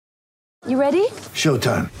You ready?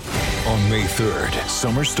 Showtime. On May 3rd,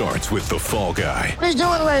 summer starts with The Fall Guy. Let's do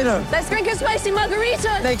it later. Let's drink a spicy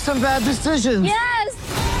margarita. Make some bad decisions. Yes!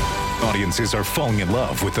 Audiences are falling in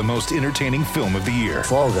love with the most entertaining film of the year.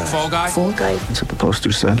 Fall Guy. Fall Guy? Fall guy. That's what the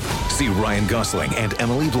poster said. See Ryan Gosling and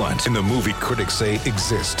Emily Blunt in the movie critics say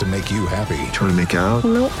exists to make you happy. Trying to make it out?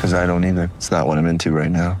 Nope. Because I don't either. It's not what I'm into right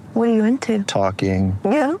now. What are you into? Talking.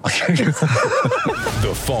 Yeah.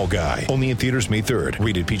 The Fall Guy. Only in theaters May 3rd.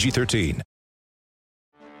 Rated PG-13.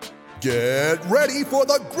 Get ready for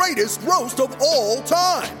the greatest roast of all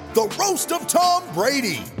time, the Roast of Tom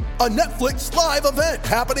Brady, a Netflix live event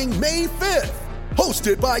happening May 5th.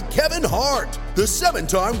 Hosted by Kevin Hart, the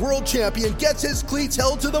 7-time world champion gets his cleats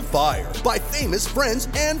held to the fire by famous friends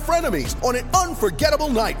and frenemies on an unforgettable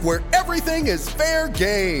night where everything is fair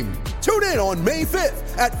game. Tune in on May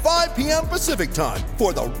 5th at 5 p.m. Pacific time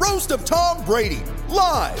for the Roast of Tom Brady,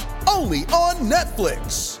 live only on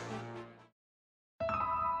Netflix.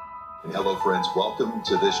 Hello, friends. Welcome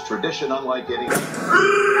to this tradition unlike any.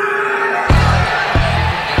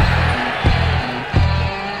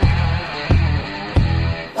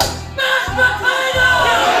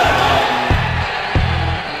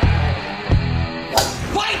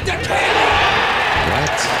 Fight the cannon!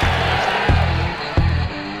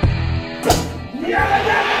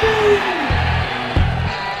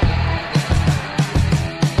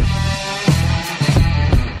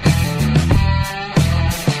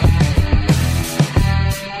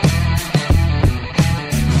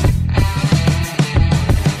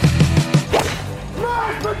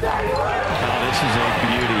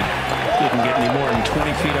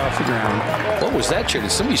 What was that, Chair?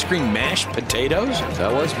 Did somebody scream mashed potatoes?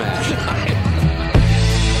 That was mashed.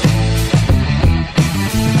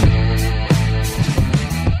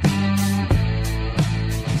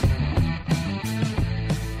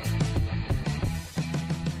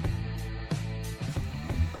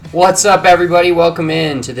 What's up, everybody? Welcome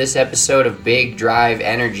in to this episode of Big Drive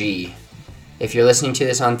Energy. If you're listening to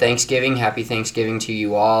this on Thanksgiving, happy Thanksgiving to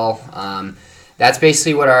you all. That's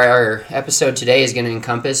basically what our episode today is going to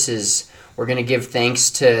encompass. Is we're going to give thanks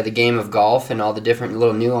to the game of golf and all the different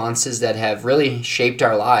little nuances that have really shaped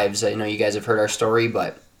our lives. I know you guys have heard our story,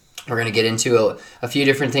 but we're going to get into a few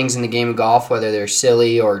different things in the game of golf, whether they're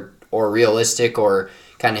silly or realistic or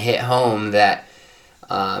kind of hit home that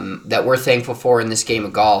we're thankful for in this game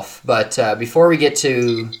of golf. But before we get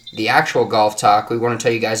to the actual golf talk, we want to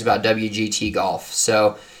tell you guys about WGT Golf.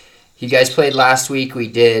 So you guys played last week. We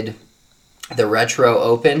did the Retro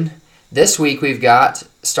Open. This week we've got,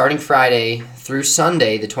 starting Friday through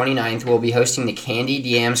Sunday, the 29th, we'll be hosting the Candy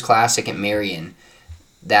Dams Classic at Marion.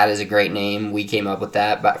 That is a great name. We came up with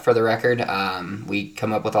that, but for the record, we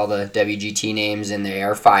come up with all the WGT names and they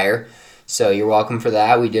are fire. So you're welcome for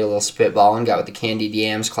that. We did a little spitball and got with the Candy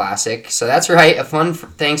Dams Classic. So that's right, a fun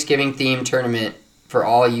Thanksgiving themed tournament for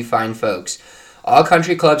all you fine folks. All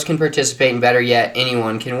country clubs can participate, and better yet,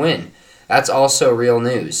 anyone can win. That's also real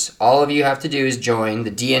news. All of you have to do is join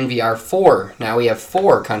the DNVR 4. Now we have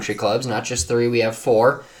 4 country clubs, not just 3, we have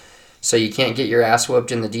 4. So you can't get your ass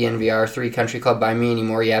whooped in the DNVR 3 country club by me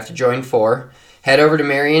anymore. You have to join 4. Head over to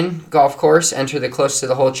Marion Golf Course, enter the Close to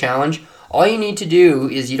the Hole Challenge. All you need to do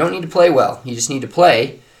is, you don't need to play well, you just need to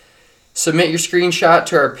play. Submit your screenshot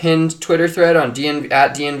to our pinned Twitter thread on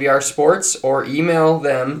at DNVR Sports, or email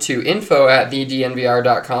them to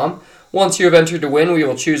info@thednvr.com. Once you have entered to win, we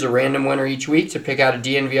will choose a random winner each week to pick out a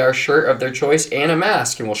DNVR shirt of their choice and a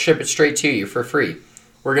mask, and we'll ship it straight to you for free.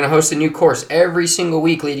 We're going to host a new course every single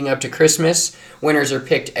week leading up to Christmas. Winners are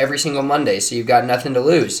picked every single Monday, so you've got nothing to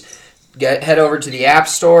lose. Head over to the App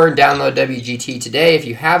Store and download WGT today. If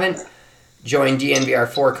you haven't, join DNVR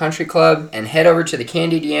 4 Country Club and head over to the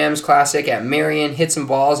Candy Dams Classic at Marion, hit some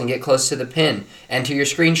balls, and get close to the pin. Enter your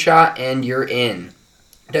screenshot, and you're in.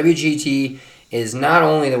 WGT is not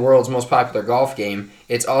only the world's most popular golf game,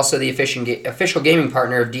 it's also the official gaming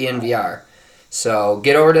partner of DNVR. So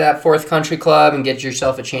get over to that 4th Country Club and get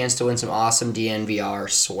yourself a chance to win some awesome DNVR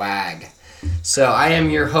swag. So I am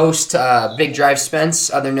your host, Big Drive Spence,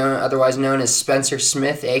 otherwise known as Spencer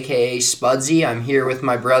Smith, a.k.a. Spudsy. I'm here with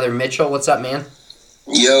my brother Mitchell. What's up, man?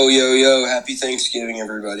 Yo. Happy Thanksgiving,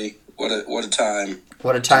 everybody. What a time.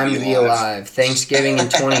 What a time to be alive. Thanksgiving in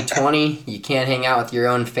 2020. You can't hang out with your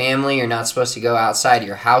own family. You're not supposed to go outside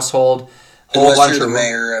your household. Unless you're the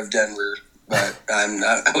mayor of Denver. But I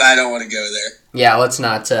don't want to go there. Yeah, let's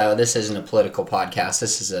not. This isn't a political podcast.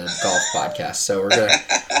 This is a golf podcast. So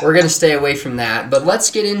we're gonna stay away from that. But let's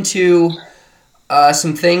get into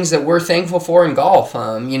some things that we're thankful for in golf.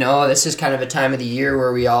 This is kind of a time of the year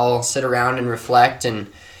where we all sit around and reflect and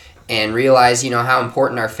and realize, how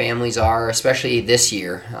important our families are, especially this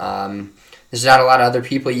year. There's not a lot of other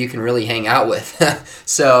people you can really hang out with.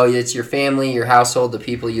 So it's your family, your household, the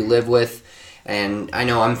people you live with. And I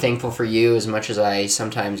know I'm thankful for you as much as I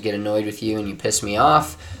sometimes get annoyed with you and you piss me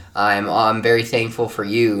off. I'm very thankful for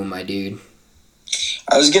you, my dude.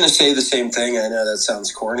 I was going to say the same thing. I know that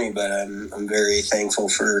sounds corny, but I'm very thankful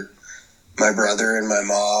for my brother and my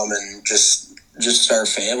mom and just our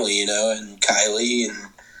family, and Kylie. And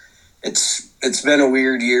it's been a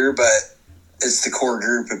weird year, but it's the core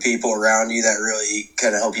group of people around you that really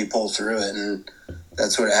kind of help you pull through it. And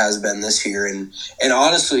that's what it has been this year. And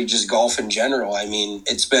honestly, just golf in general. I mean,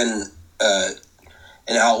 it's been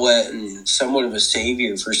an outlet and somewhat of a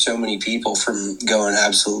savior for so many people from going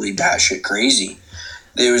absolutely batshit crazy.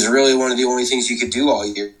 It was really one of the only things you could do all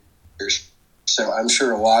year. So I'm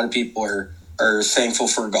sure a lot of people are thankful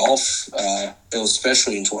for golf,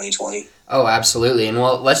 especially in 2020. Oh, absolutely. And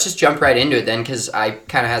well, let's just jump right into it then, because I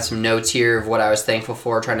kind of had some notes here of what I was thankful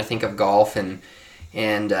for, trying to think of golf and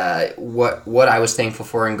what I was thankful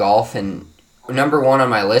for in golf. And number one on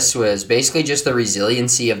my list was basically just the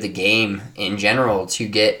resiliency of the game in general to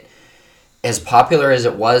get as popular as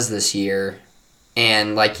it was this year.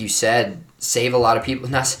 And like you said, save a lot of people.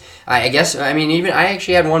 I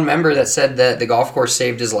actually had one member that said that the golf course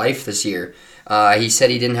saved his life this year. He said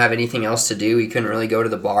he didn't have anything else to do. He couldn't really go to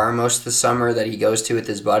the bar most of the summer that he goes to with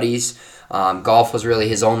his buddies. Golf was really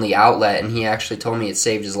his only outlet, and he actually told me it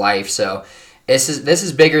saved his life. So this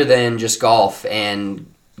is bigger than just golf,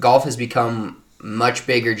 and golf has become much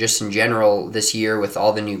bigger just in general this year with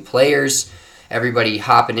all the new players, everybody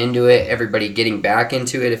hopping into it, everybody getting back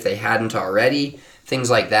into it if they hadn't already, things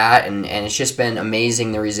like that. And it's just been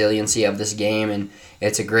amazing, the resiliency of this game, and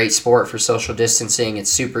it's a great sport for social distancing. It's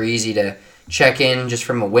super easy to check in just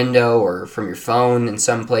from a window or from your phone in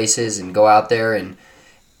some places and go out there and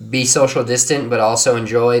be social distant, but also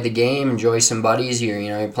enjoy the game, enjoy some buddies.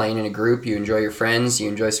 You're playing in a group, you enjoy your friends, you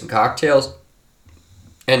enjoy some cocktails.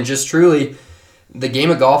 And just truly, the game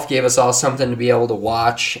of golf gave us all something to be able to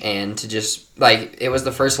watch and to just, it was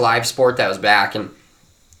the first live sport that was back. And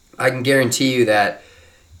I can guarantee you that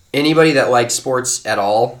anybody that likes sports at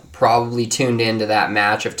all probably tuned into that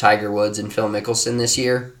match of Tiger Woods and Phil Mickelson this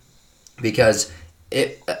year, because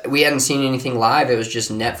we hadn't seen anything live. It was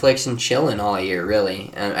just Netflix and chilling all year,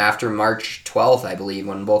 really. And after March 12th, I believe,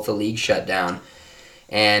 when both the leagues shut down.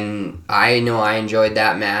 And I know I enjoyed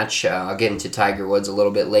that match. I'll get into Tiger Woods a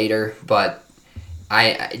little bit later, but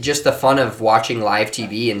just the fun of watching live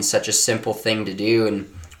TV and such a simple thing to do.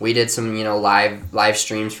 And we did some, live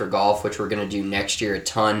streams for golf, which we're going to do next year a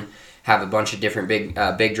ton. Have a bunch of different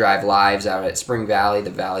big drive lives out at Spring Valley, the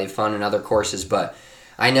Valley of Fun, and other courses. But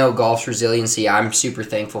I know golf's resiliency, I'm super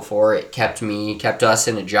thankful for. It kept us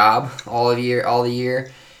in a job all the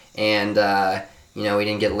year. And, we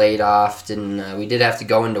didn't get laid off. We did have to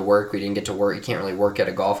go into work. We didn't get to work. You can't really work at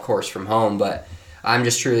a golf course from home. But I'm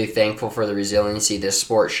just truly thankful for the resiliency this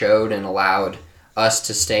sport showed and allowed us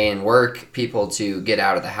to stay and work, people to get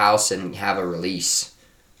out of the house and have a release.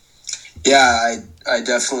 Yeah, I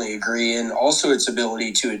definitely agree. And also its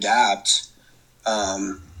ability to adapt.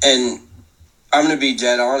 And I'm going to be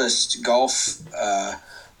dead honest, golf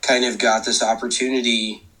kind of got this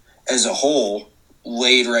opportunity as a whole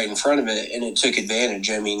laid right in front of it, and it took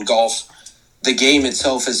advantage. I mean, golf, the game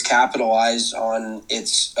itself has capitalized on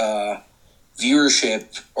its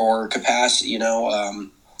viewership or capacity,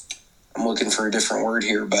 I'm looking for a different word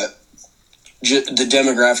here, but the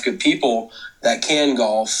demographic of people that can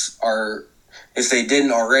golf are, if they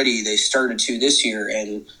didn't already, they started to this year,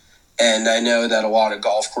 and I know that a lot of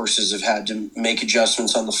golf courses have had to make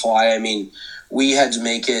adjustments on the fly. I mean, we had to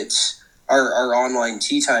make it, our online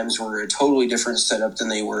tee times were a totally different setup than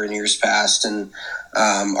they were in years past. And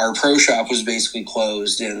our pro shop was basically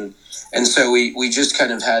closed. And so we just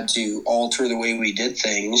kind of had to alter the way we did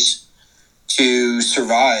things to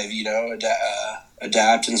survive,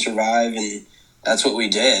 adapt and survive. And that's what we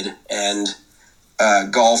did. And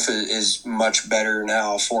golf is much better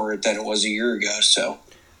now for it than it was a year ago. So.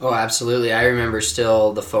 Oh, absolutely. I remember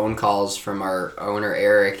still the phone calls from our owner,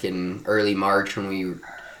 Eric, in early March when we were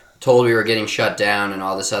told we were getting shut down and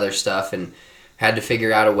all this other stuff, and had to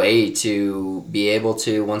figure out a way to be able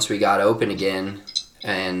to, once we got open again,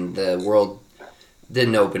 and the world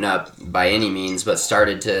didn't open up by any means, but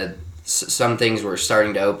some things were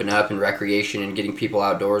starting to open up, and recreation and getting people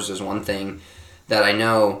outdoors was one thing that I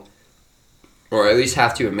know, or at least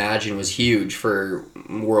have to imagine, was huge for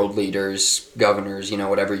world leaders, governors,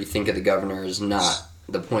 whatever you think of the governor is not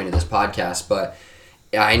the point of this podcast. But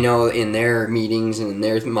I know in their meetings and in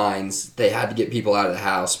their minds, they had to get people out of the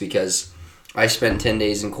house, because I spent 10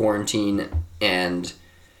 days in quarantine, and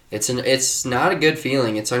it's not a good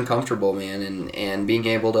feeling. It's uncomfortable, man, and being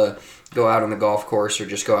able to go out on the golf course or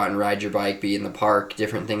just go out and ride your bike, be in the park,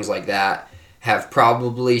 different things like that, have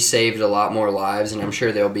probably saved a lot more lives, and I'm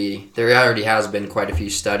sure there already has been quite a few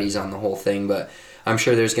studies on the whole thing, but I'm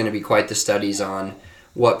sure there's going to be quite the studies on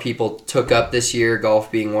what people took up this year,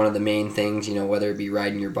 golf being one of the main things, whether it be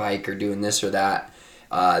riding your bike or doing this or that,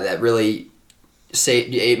 that really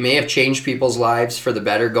it may have changed people's lives for the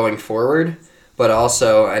better going forward. But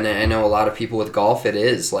also, and I know a lot of people with golf, it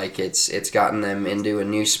is like it's gotten them into a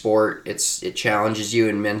new sport. It challenges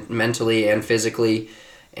you mentally and physically,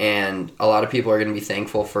 and a lot of people are going to be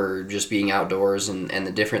thankful for just being outdoors and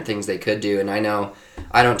the different things they could do. And I know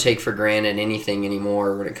I don't take for granted anything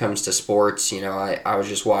anymore when it comes to sports. I was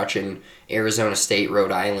just watching Arizona State,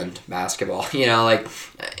 Rhode Island basketball. Like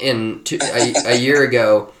a year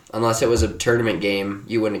ago, unless it was a tournament game,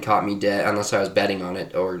 you wouldn't have caught me dead, unless I was betting on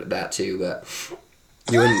it, or that too, but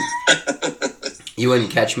you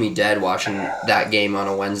wouldn't catch me dead watching that game on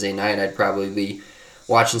a Wednesday night. I'd probably be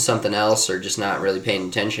watching something else or just not really paying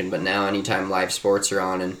attention. But now anytime live sports are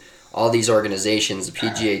on, and all these organizations, the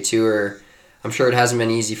PGA Tour, I'm sure it hasn't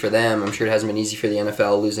been easy for them. I'm sure it hasn't been easy for the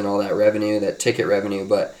NFL losing all that revenue, that ticket revenue,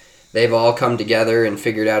 but they've all come together and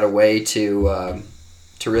figured out a way to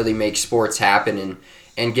really make sports happen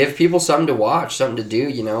and give people something to watch, something to do,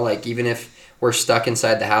 like even if we're stuck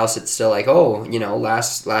inside the house, it's still like,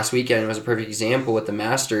 last weekend was a perfect example with the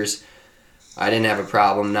Masters. I didn't have a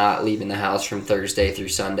problem not leaving the house from Thursday through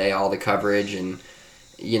Sunday, all the coverage and,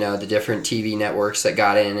 the different TV networks that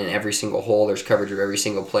got in, and every single hole, there's coverage of every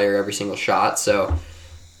single player, every single shot. So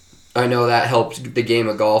I know that helped the game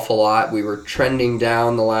of golf a lot. We were trending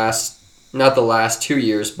down not the last 2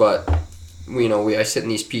 years, but I sit in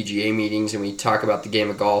these PGA meetings and we talk about the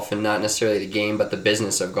game of golf, and not necessarily the game, but the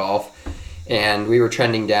business of golf. And we were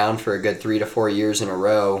trending down for a good 3 to 4 years in a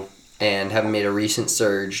row, and have made a recent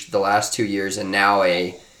surge the last 2 years, and now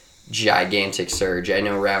a gigantic surge. I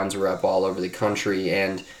know rounds were up all over the country,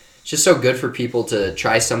 and it's just so good for people to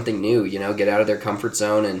try something new, get out of their comfort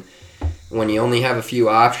zone. And when you only have a few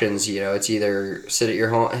options, it's either sit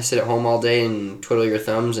at home all day and twiddle your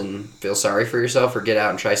thumbs and feel sorry for yourself, or get out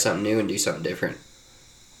and try something new and do something different.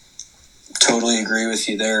 Totally agree with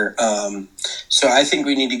you there. So I think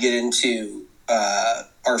we need to get into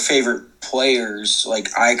our favorite players,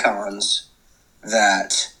 like icons,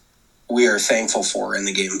 that we are thankful for in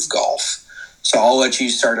the game of golf. So I'll let you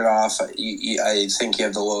start it off. I think you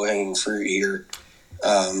have the low-hanging fruit here.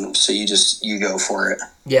 So you go for it.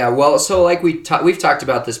 Yeah, well, so like we've talked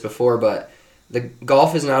about this before, but the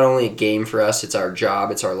golf is not only a game for us, it's our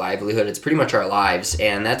job, it's our livelihood, it's pretty much our lives.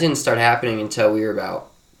 And that didn't start happening until we were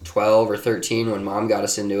about 12 or 13 when Mom got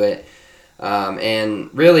us into it. And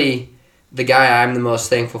really, the guy I'm the most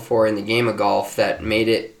thankful for in the game of golf that made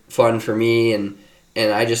it fun for me, and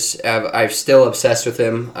I'm still obsessed with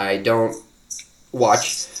him. I don't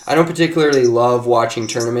particularly love watching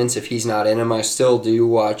tournaments if he's not in them. I still do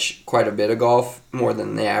watch quite a bit of golf, more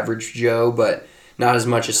than the average Joe, but not as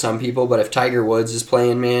much as some people. But if Tiger Woods is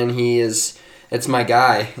playing, man, it's my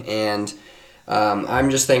guy. And I'm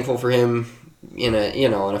just thankful for him in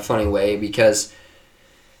a funny way, because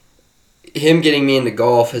him getting me into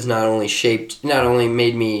golf has not only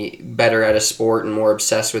made me better at a sport and more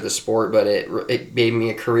obsessed with a sport, but it gave me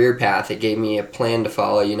a career path. It gave me a plan to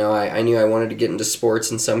follow. I knew I wanted to get into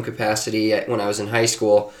sports in some capacity when I was in high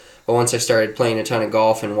school, but once I started playing a ton of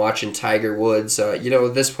golf and watching Tiger Woods, at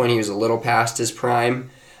this point he was a little past his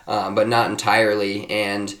prime, but not entirely,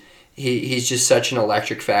 and he's just such an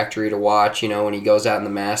electric factory to watch. When he goes out in the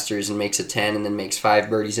Masters and makes a 10 and then makes 5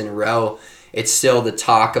 birdies in a row, it's still the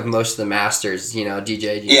talk of most of the Masters,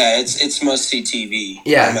 DJ. Yeah, it's must-see TV,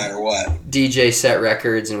 no matter what. DJ set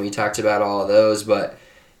records, and we talked about all of those, but,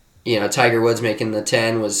 Tiger Woods making the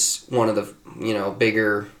 10 was one of the,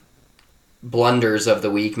 bigger blunders of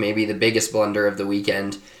the week, maybe the biggest blunder of the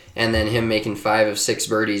weekend, and then him making 5 of 6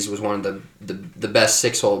 birdies was one of the best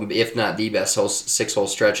 6-hole, if not the best 6-hole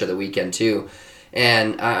stretch of the weekend, too.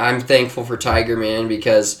 And I'm thankful for Tiger, man,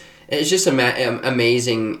 because it's just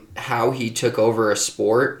amazing how he took over a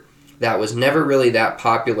sport that was never really that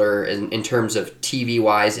popular in terms of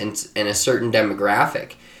TV-wise in a certain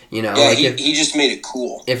demographic. He just made it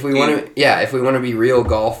cool. If we want to be real,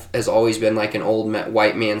 golf has always been like an old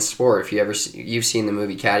white man sport. If you've seen the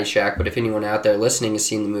movie Caddyshack, but if anyone out there listening has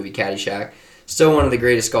seen the movie Caddyshack, still one of the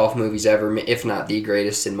greatest golf movies ever, if not the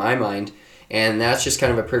greatest in my mind. And that's just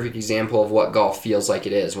kind of a perfect example of what golf feels like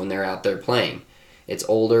it is when they're out there playing. It's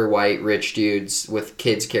older, white, rich dudes with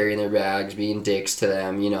kids carrying their bags, being dicks to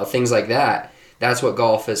them, things like that. that's what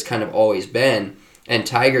golf has kind of always been. And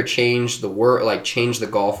Tiger changed the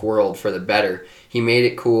golf world for the better. He made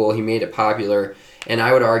it cool. He made it popular. And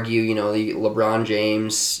I would argue, the LeBron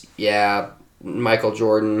James, Michael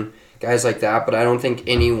Jordan, guys like that. But I don't think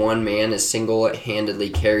any one man has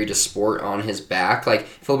single-handedly carried a sport on his back. Like,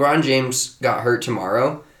 if LeBron James got hurt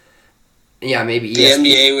tomorrow, maybe the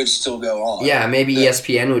NBA would still go on. Yeah, maybe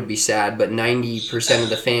ESPN would be sad, but 90% of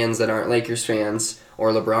the fans that aren't Lakers fans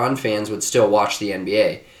or LeBron fans would still watch the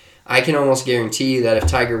NBA. I can almost guarantee you that if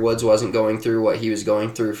Tiger Woods wasn't going through what he was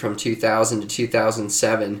going through from 2000 to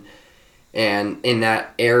 2007, and in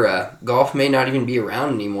that era, golf may not even be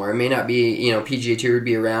around anymore. It may not be, PGA Tour would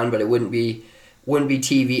be around, but it wouldn't be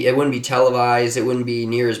TV. It wouldn't be televised. It wouldn't be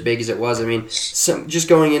near as big as it was. I mean, just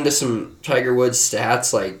going into some Tiger Woods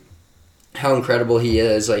stats, like how incredible he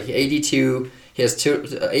is. Like 82, he has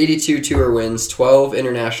 82 tour wins, 12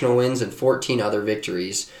 international wins, and 14 other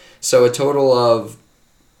victories. So a total of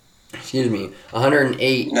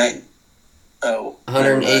 108. 108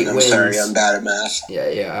 I'm wins. sorry, I'm bad at math.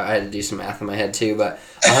 Yeah, I had to do some math in my head too, but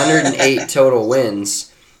 108 total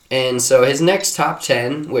wins. And so his next top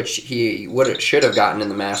 10, which he should have gotten in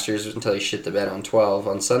the Masters until he shit the bed on 12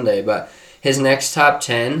 on Sunday, but his next top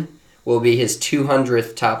 10 will be his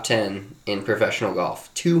 200th top 10 in professional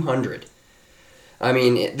golf. 200. I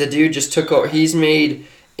mean, the dude just took over. He's played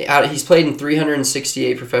in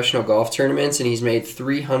 368 professional golf tournaments, and he's made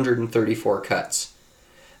 334 cuts.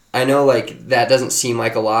 I know, that doesn't seem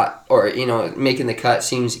like a lot, or, making the cut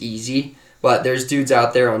seems easy, but there's dudes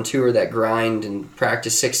out there on tour that grind and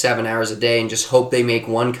practice 6-7 hours a day and just hope they make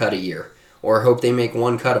one cut a year, or hope they make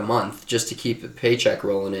one cut a month just to keep the paycheck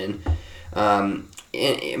rolling in. And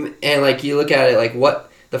you look at it,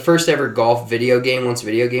 what the first ever golf video game, once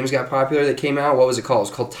video games got popular, that came out, what was it called? It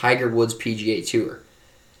was called Tiger Woods PGA Tour.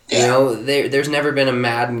 Yeah. There's never been a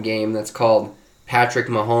Madden game that's called Patrick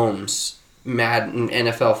Mahomes Madden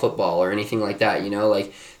NFL football or anything like that,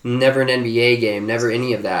 never an NBA game, never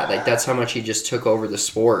any of that. That's how much he just took over the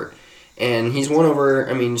sport. And he's won over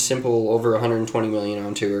 120 million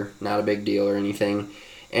on tour, not a big deal or anything.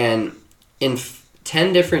 And in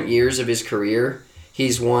 10 different years of his career,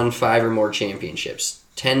 he's won 5 or more championships.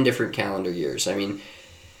 10 different calendar years. I mean,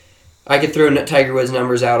 I could throw Tiger Woods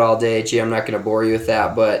numbers out all day. I'm not going to bore you with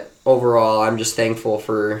that, but overall, I'm just thankful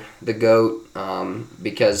for the GOAT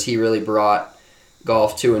because he really brought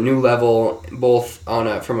golf to a new level, both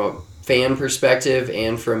from a fan perspective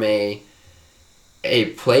and from a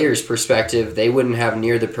player's perspective. They wouldn't have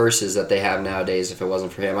near the purses that they have nowadays if it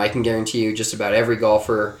wasn't for him. I can guarantee you just about every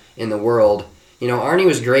golfer in the world. Arnie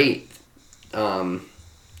was great.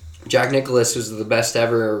 Jack Nicklaus was the best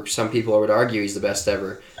ever. Some people would argue he's the best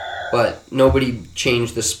ever. But nobody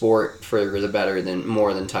changed the sport for the better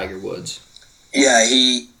more than Tiger Woods. Yeah,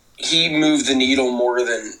 he moved the needle more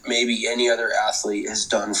than maybe any other athlete has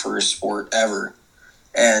done for a sport ever.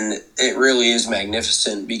 And it really is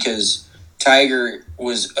magnificent because Tiger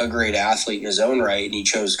was a great athlete in his own right, and he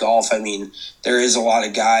chose golf. I mean, there is a lot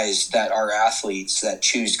of guys that are athletes that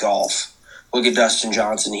choose golf. Look at Dustin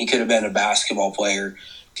Johnson. He could have been a basketball player,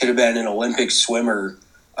 could have been an Olympic swimmer.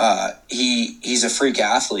 He's a freak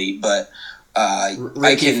athlete, but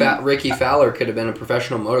Ricky Fowler could have been a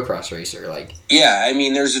professional motocross racer.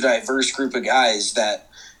 There's a diverse group of guys that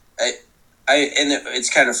and it's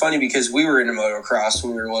kind of funny because we were into motocross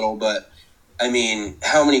when we were little, but I mean,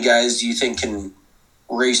 how many guys do you think can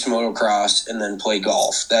race motocross and then play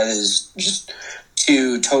golf? That is just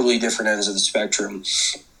two totally different ends of the spectrum.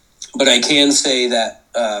 But I can say that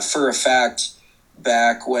for a fact,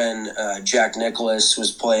 back when Jack Nicklaus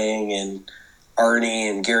was playing and Arnie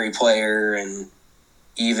and Gary Player and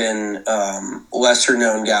even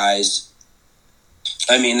lesser-known guys.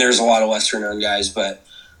 I mean, there's a lot of lesser-known guys, but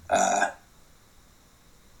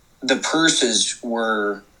the purses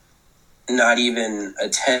were not even a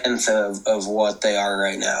tenth of what they are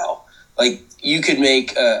right now. You could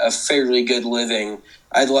make a fairly good living.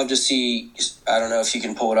 I'd love to see, I don't know if you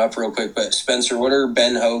can pull it up real quick, but Spencer, what are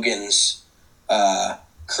Ben Hogan's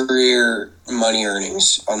career money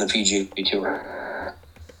earnings on the PGA Tour?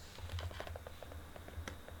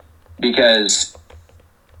 Because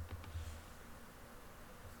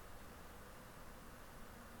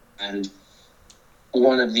and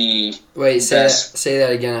one of the say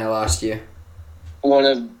that again. I lost you. What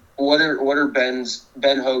are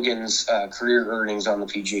Ben Hogan's career earnings on the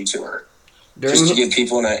PGA Tour? Just to give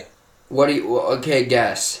people an idea. What do you? Okay,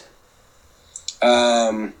 guess.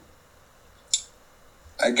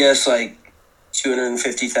 I guess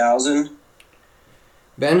 $250,000.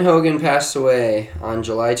 Ben Hogan passed away on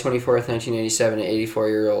July 24th, 1987, at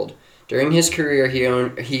 84-year-old. During his career, he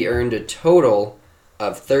earned a total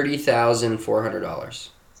of $30,400.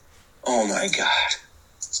 Oh my God.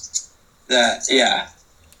 That, yeah.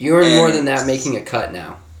 You earn more than that making a cut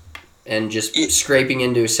now. And just scraping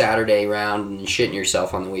into a Saturday round and shitting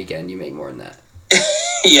yourself on the weekend, you make more than that.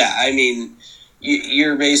 Yeah, I mean,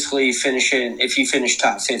 you're basically finishing, if you finish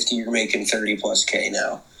top 50, you're making 30 plus K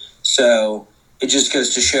now. So it just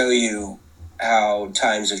goes to show you how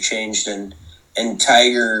times have changed. And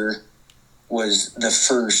Tiger was the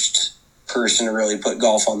first person to really put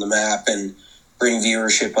golf on the map and bring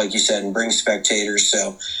viewership, like you said, and bring spectators.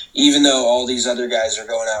 So even though all these other guys are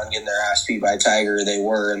going out and getting their ass beat by Tiger, they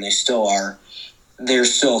were and they still are, they're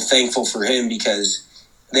still thankful for him because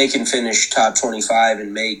they can finish top 25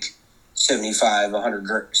 and make $75,000,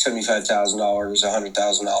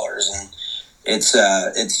 $100,000, and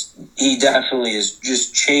it's he definitely has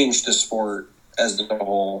just changed the sport as a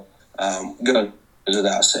whole. Goes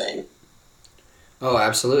without saying. Oh,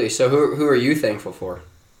 absolutely. So who are you thankful for?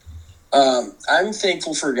 I'm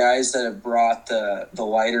thankful for guys that have brought the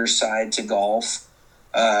lighter side to golf.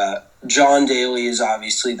 John Daly is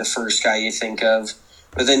obviously the first guy you think of,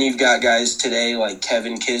 but then you've got guys today like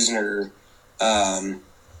Kevin Kisner,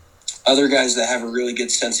 other guys that have a really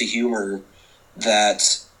good sense of humor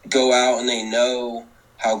that go out and they know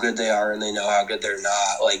how good they are and they know how good they're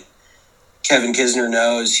not. Like Kevin Kisner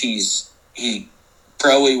knows he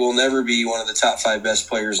probably will never be one of the top 5 best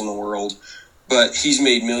players in the world, but he's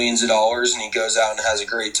made millions of dollars and he goes out and has a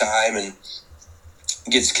great time and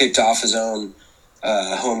gets kicked off his own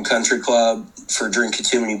home country club for drinking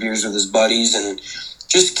too many beers with his buddies and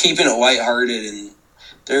just keeping it lighthearted. And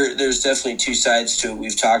there's definitely two sides to it.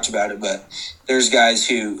 We've talked about it, but there's guys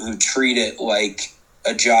who treat it like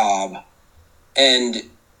a job, and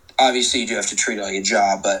obviously you do have to treat it like a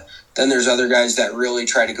job, but then there's other guys that really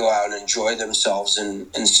try to go out and enjoy themselves and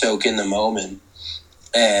soak in the moment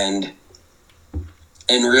and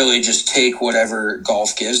really just take whatever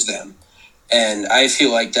golf gives them. And I feel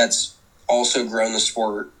like that's also grown the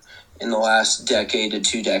sport in the last decade to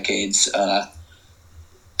 2 decades. I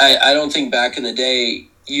don't think back in the day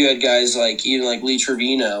you had guys like Lee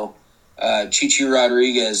Trevino, Chichi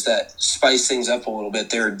Rodriguez that spiced things up a little bit.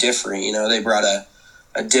 They were different, they brought a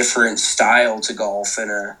different style to golf,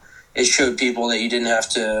 and it showed people that you didn't have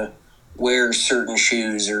to wear certain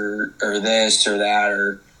shoes or this or that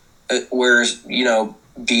or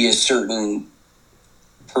be a certain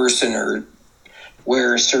person or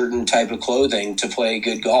wear a certain type of clothing to play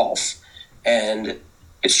good golf. And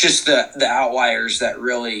it's just the outliers that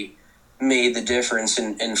really made the difference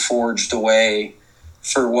and forged the way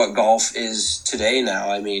for what golf is today now.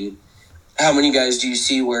 I mean, how many guys do you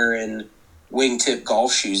see wearing wingtip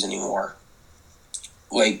golf shoes anymore?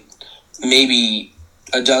 Like maybe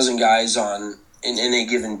a dozen guys in a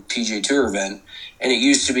given PGA Tour event. And it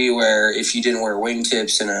used to be where if you didn't wear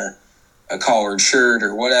wingtips and a collared shirt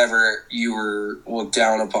or whatever, you were looked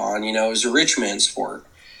down upon. It was a rich man's sport.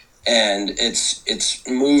 And it's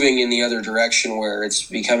moving in the other direction where it's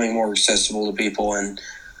becoming more accessible to people, and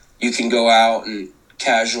you can go out and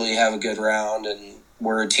casually have a good round and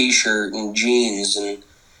wear a t-shirt and jeans and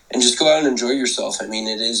just go out and enjoy yourself. I mean,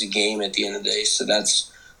 it is a game at the end of the day, so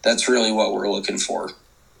that's really what we're looking for.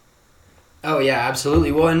 Oh yeah,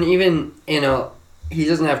 absolutely. Well, and even he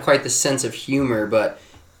doesn't have quite the sense of humor, but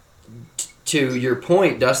to your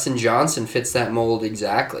point, Dustin Johnson fits that mold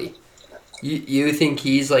exactly. You think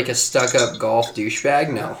he's like a stuck-up golf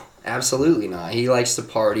douchebag? No, absolutely not. He likes to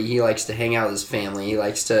party. He likes to hang out with his family. He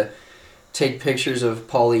likes to take pictures of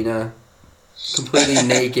Paulina completely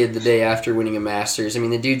naked the day after winning a Masters. I mean,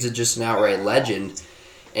 the dude's just an outright legend.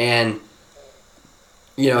 And,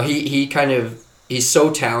 he's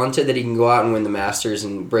so talented that he can go out and win the Masters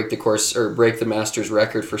and break the Masters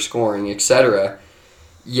record for scoring, etc.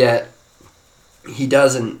 Yet he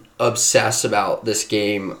doesn't obsess about this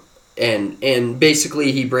game. And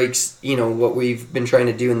basically he breaks, what we've been trying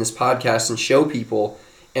to do in this podcast and show people,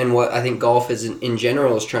 and what I think golf is in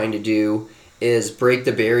general is trying to do, is break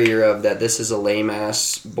the barrier of that this is a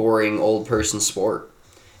lame-ass, boring, old person sport.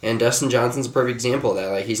 And Dustin Johnson's a perfect example of that.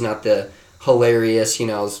 Like, he's not the hilarious,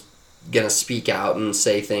 going to speak out and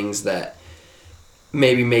say things that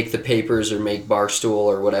maybe make the papers or make Barstool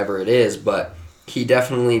or whatever it is, but he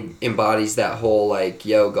definitely embodies that whole, like,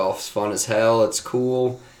 yo, golf's fun as hell, it's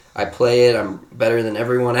cool, I play it, I'm better than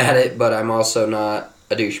everyone at it, but I'm also not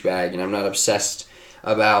a douchebag, and I'm not obsessed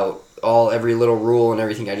about every little rule and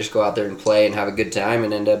everything. I just go out there and play and have a good time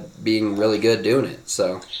and end up being really good doing it.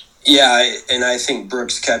 So yeah, and I think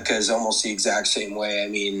Brooks Koepka is almost the exact same way. I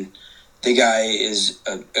mean, the guy is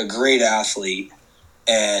a great athlete,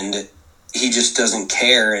 and he just doesn't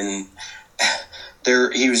care. And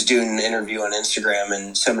he was doing an interview on Instagram,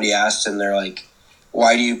 and somebody asked him, they're like,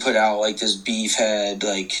 why do you put out like this beefhead,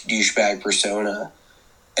 like douchebag persona?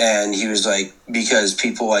 And he was like, because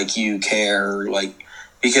people like you care, like,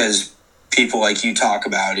 because people like you talk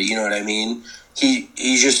about it, you know what I mean? He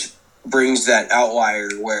just brings that outlier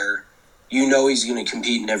where you know he's going to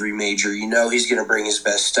compete in every major, you know he's going to bring his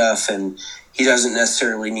best stuff, and he doesn't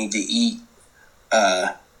necessarily need to eat,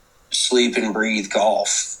 sleep and breathe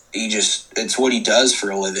golf. It's what he does for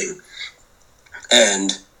a living.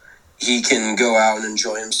 And he can go out and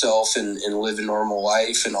enjoy himself and live a normal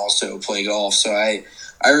life and also play golf. So I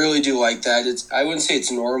really do like that. I wouldn't say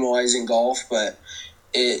it's normalizing golf, but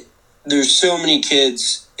there's so many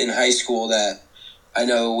kids in high school that I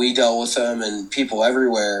know we dealt with them, and people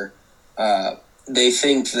everywhere, they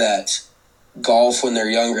think that golf when they're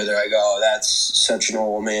younger, they're like, oh, that's such an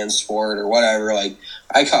old man sport or whatever. Like,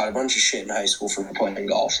 I caught a bunch of shit in high school for playing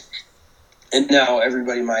golf. And now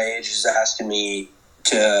everybody my age is asking me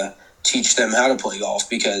to teach them how to play golf,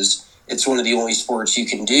 because it's one of the only sports you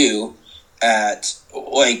can do at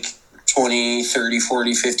like 20, 30,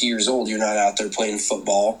 40, 50 years old. You're not out there playing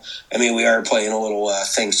football. I mean, we are playing a little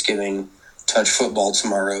Thanksgiving touch football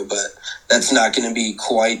tomorrow, but that's not going to be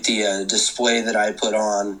quite the display that I put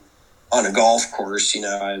on a golf course. You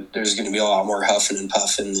know, there's going to be a lot more huffing and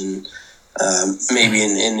puffing than maybe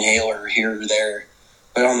an inhaler here or there.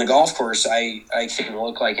 But on the golf course, I can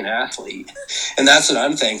look like an athlete. And that's what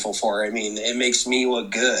I'm thankful for. I mean, it makes me look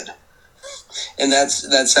good. And that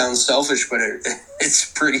sounds selfish, but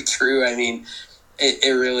it's pretty true. I mean,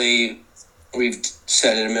 it really, we've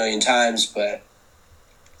said it a million times, but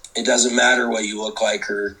it doesn't matter what you look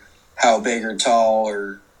like or how big or tall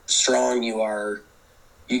or strong you are.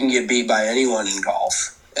 You can get beat by anyone in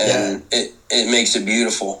golf. And it makes it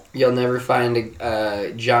beautiful. You'll never find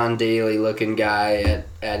a John Daly looking guy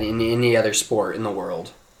at any other sport in the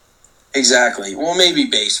world. Exactly. Well, maybe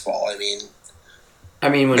baseball. I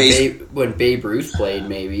mean, when Babe Ruth played,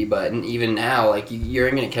 maybe, but even now, like, you're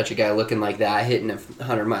going to catch a guy looking like that hitting a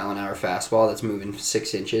 100-mile-an-hour fastball that's moving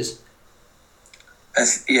 6 inches.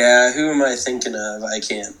 Yeah, who am I thinking of? I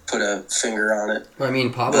can't put a finger on it. Well, I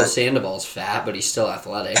mean, Pablo Sandoval's fat, but he's still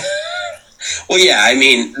athletic. Well, yeah, I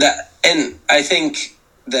mean, that, and I think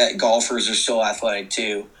that golfers are still athletic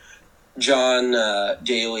too. John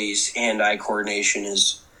Daly's hand-eye coordination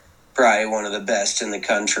is probably one of the best in the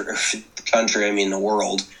country, the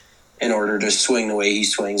world, in order to swing the way he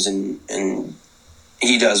swings, and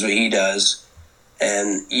he does what he does.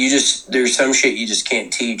 And there's some shit you just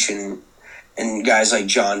can't teach, and guys like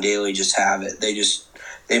John Daly just have it.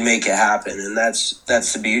 They make it happen, and that's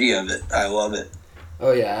the beauty of it. I love it.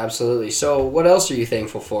 Oh, yeah, absolutely. So what else are you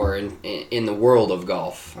thankful for in the world of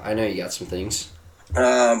golf? I know you got some things.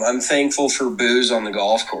 I'm thankful for booze on the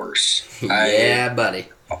golf course. Yeah, buddy.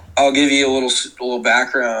 I'll give you a little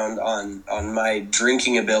background on my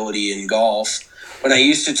drinking ability in golf. When I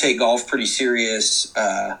used to take golf pretty serious,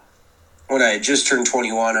 when I had just turned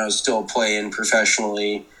 21, I was still playing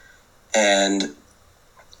professionally, and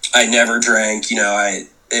I never drank. You know, I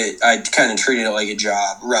kind of treated it like a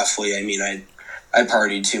job, roughly. I mean, I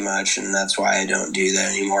partied too much, and that's why I don't do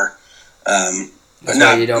that anymore. That's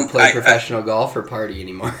why you don't play professional golf or party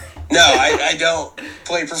anymore. No, I don't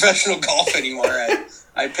play professional golf anymore.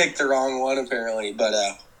 I picked the wrong one, apparently. But,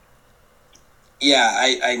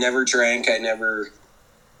 yeah, I never drank. I never,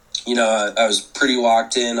 I was pretty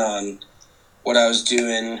locked in on what I was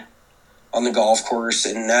doing on the golf course.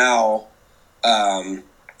 And now,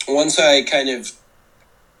 once I kind of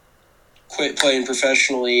quit playing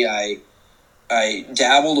professionally, I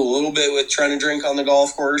dabbled a little bit with trying to drink on the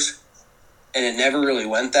golf course, and it never really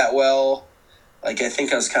went that well. Like, I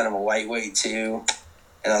think I was kind of a lightweight too,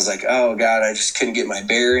 and I was like, oh God, I just couldn't get my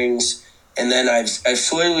bearings. And then I've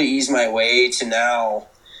slowly eased my way to now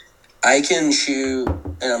I can shoot,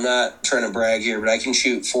 and I'm not trying to brag here, but I can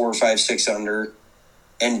shoot 4, 5, 6 under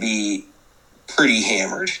and be pretty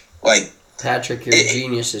hammered. Like, Patrick, your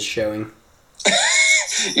genius is showing.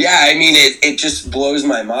 Yeah, I mean, it just blows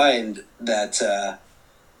my mind that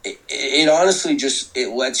it honestly just,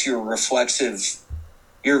 it lets your reflexes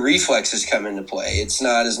come into play. It's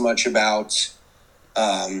not as much about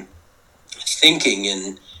thinking.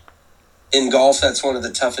 And in golf, that's one of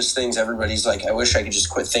the toughest things. Everybody's like, I wish I could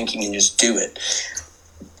just quit thinking and just do it.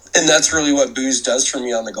 And that's really what booze does for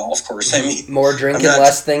me on the golf course. I mean, more drinking,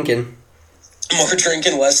 less thinking. More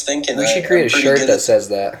drinking, less thinking. We should create a shirt that says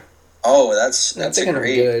that. Oh, that's a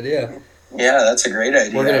great. Good, yeah. Yeah, that's a great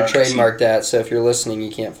idea. We're going to trademark that, so if you're listening, you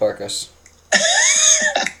can't fuck us.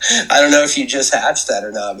 I don't know if you just hatched that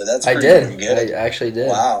or not, but that's pretty good. good. I actually did.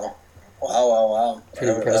 Wow. Wow.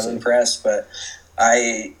 Pretty impressive. I'm impressed, but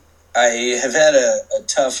I have had a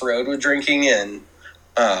tough road with drinking, and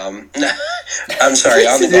I'm sorry.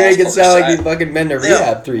 On the You make it golf sound course, like you've fucking been to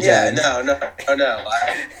rehab 3 times. No.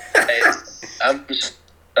 I'm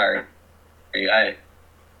sorry.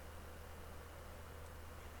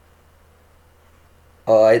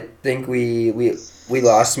 I think we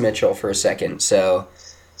lost Mitchell for a second, so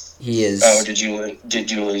he is. Oh, did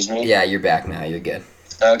you lose me? Yeah, you're back now. You're good.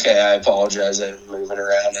 Okay, I apologize. I'm moving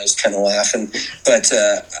around. I was kind of laughing, but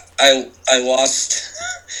I lost.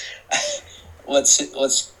 Let's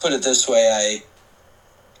put it this way.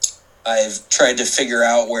 I've tried to figure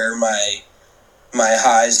out where my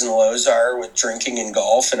highs and lows are with drinking and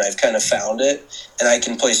golf, and I've kind of found it, and I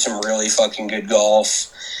can play some really fucking good golf.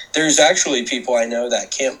 There's actually people I know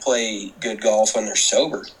that can't play good golf when they're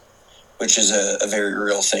sober, which is a very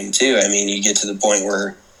real thing too. I mean, you get to the point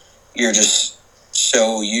where you're just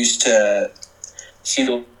so used to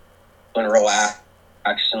feeling relaxed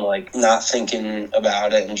and like not thinking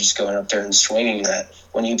about it and just going up there and swinging that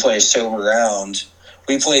when you play a sober round.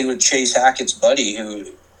 We played with Chase Hackett's buddy, who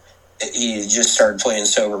he just started playing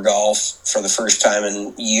sober golf for the first time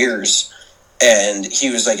in years, and he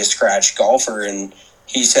was like a scratch golfer, and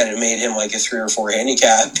he said it made him like a 3 or 4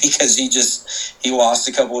 handicap because he lost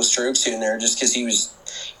a couple of strokes here and there just because he was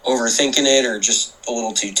overthinking it or just a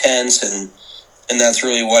little too tense, and that's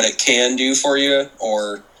really what it can do for you.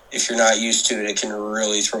 Or if you're not used to it, it can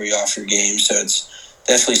really throw you off your game. So it's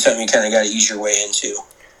definitely something you kind of got to ease your way into.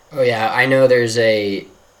 Oh yeah, I know there's a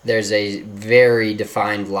very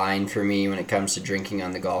defined line for me when it comes to drinking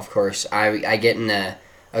on the golf course. I get in a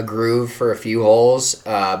groove for a few holes,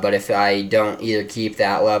 but if I don't either keep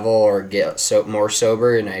that level or get more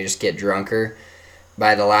sober and I just get drunker,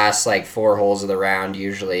 by the last like 4 holes of the round,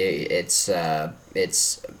 usually it's a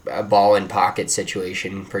ball in pocket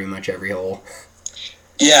situation pretty much every hole.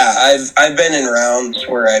 Yeah, I've been in rounds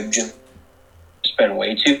where I've just been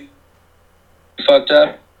way too fucked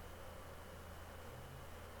up.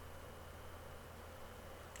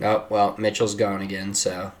 Oh, well, Mitchell's gone again,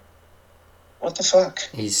 so. What the fuck?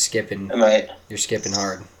 He's skipping. You're skipping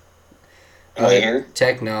hard. Am I here?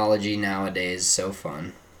 Technology nowadays is so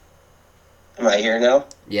fun. Am I here now?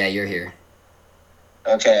 Yeah, you're here.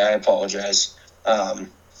 Okay, I apologize.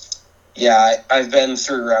 Yeah, I've been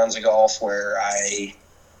through rounds of golf where I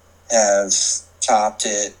have topped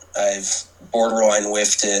it. I've borderline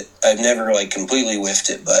whiffed it. I've never like completely whiffed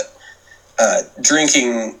it, but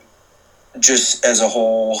drinking just as a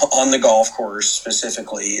whole on the golf course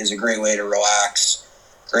specifically is a great way to relax.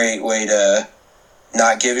 Great way to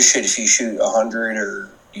not give a shit if you shoot 100 or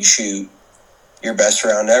you shoot your best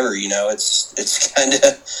round ever. You know, it's kind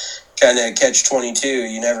of catch-22.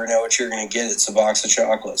 You never know what you're going to get. It's a box of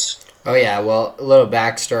chocolates. Oh, yeah. Well, a little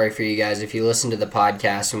backstory for you guys. If you listen to the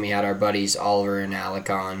podcast when we had our buddies Oliver and Alec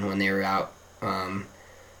on when they were out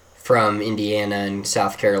from Indiana and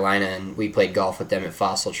South Carolina, and we played golf with them at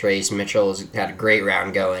Fossil Trace, Mitchell had a great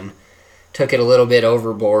round going. Took it a little bit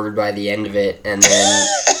overboard by the end of it, and then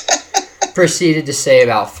proceeded to say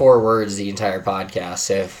about 4 words the entire podcast.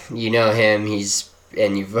 So if you know him,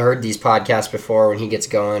 and you've heard these podcasts before, when he gets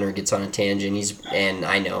going or gets on a tangent, and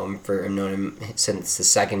I know him I've known him since the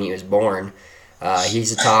second he was born.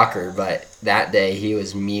 He's a talker, but that day he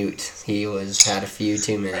was mute. He had a few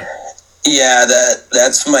too many. Yeah,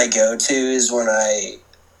 that's my go-to is when I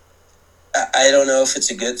don't know if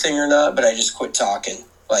it's a good thing or not, but I just quit talking.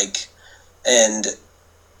 And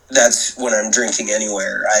that's when I'm drinking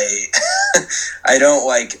anywhere. I don't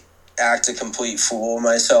act a complete fool of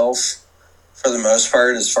myself for the most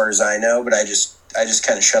part, as far as I know, but I just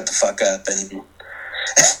kind of shut the fuck up, and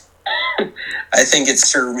I think it's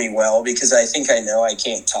served me well because I think I know I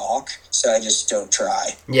can't talk, so I just don't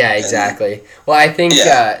try. Yeah, exactly. Well, I think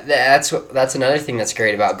that's another thing that's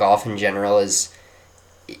great about golf in general is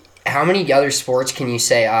how many other sports can you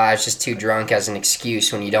say, I was just too drunk as an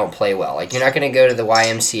excuse when you don't play well? Like, you're not going to go to the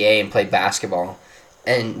YMCA and play basketball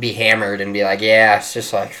and be hammered and be like, yeah, it's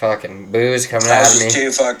just like fucking booze coming out of me. I was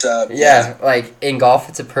too fucked up. Yeah, like in golf,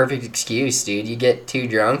 it's a perfect excuse, dude. You get too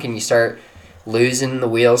drunk and you start losing, the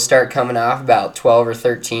wheels start coming off about 12 or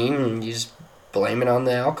 13, and you just blame it on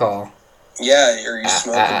the alcohol. Yeah, or you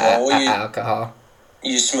smoke a bowl. Alcohol.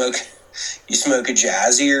 You smoke a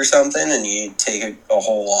Jazzy or something, and you take a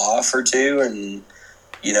hole off or two, and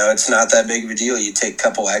you know it's not that big of a deal. You take a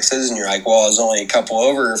couple X's, and you're like, well, I was only a couple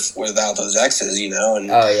over without those X's, you know.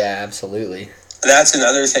 And oh yeah, absolutely. That's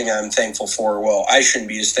another thing I'm thankful for. Well, I shouldn't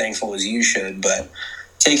be as thankful as you should, but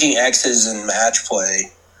taking X's in match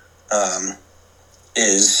play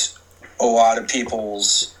is a lot of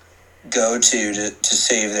people's go to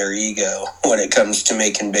save their ego when it comes to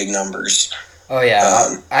making big numbers. Oh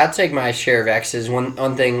yeah, I'll take my share of X's.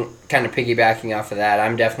 One thing, kind of piggybacking off of that,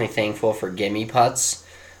 I'm definitely thankful for gimme putts,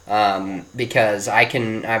 because I've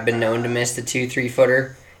been known to miss the 2-3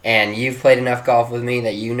 footer, and you've played enough golf with me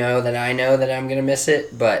that you know that I know that I'm gonna miss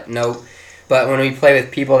it. But when we play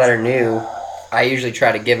with people that are new, I usually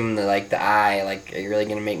try to give them the eye, like, are you really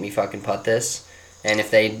gonna make me fucking putt this? And if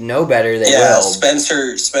they know better, they will. Yeah,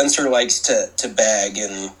 Spencer likes to bag,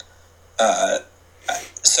 and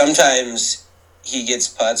sometimes he gets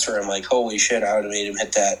putts where I'm like, holy shit, I would have made him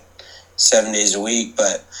hit that 7 days a week.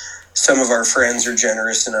 But some of our friends are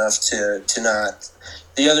generous enough to not.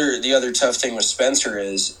 The other tough thing with Spencer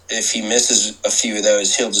is if he misses a few of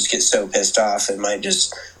those, he'll just get so pissed off it might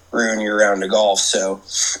just ruin your round of golf. So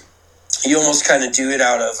you almost kind of do it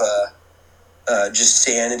out of just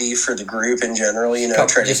sanity for the group in general,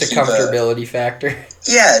 try just to keep a comfortability factor.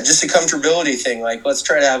 Yeah, just a comfortability thing. Like, let's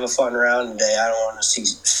try to have a fun round today. I don't want to see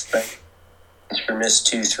Spencer miss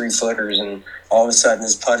 2-3 footers and all of a sudden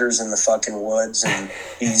his putter's in the fucking woods and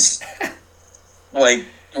he's like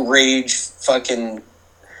rage fucking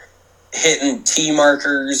hitting tee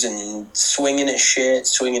markers and swinging at shit,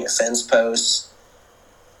 swinging at fence posts,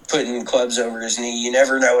 putting clubs over his knee. You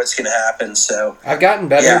never know what's going to happen. So I've gotten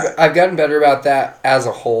better. Yeah. I've gotten better about that as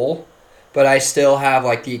a whole, but I still have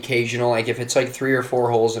the occasional, if it's 3 or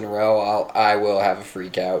 4 holes in a row, I will have a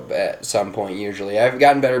freak out at some point. Usually, I've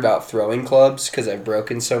gotten better about throwing clubs because I've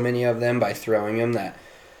broken so many of them by throwing them that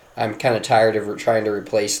I'm kind of tired of trying to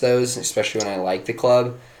replace those, especially when I like the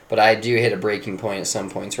club. But I do hit a breaking point at some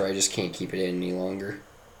points where I just can't keep it in any longer.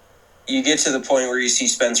 You get to the point where you see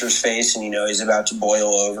Spencer's face and he's about to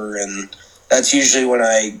boil over, and that's usually when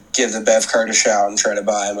I give the Bev card a shout and try to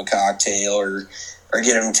buy him a cocktail or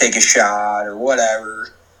get him to take a shot or whatever,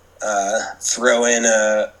 throw in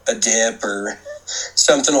a dip or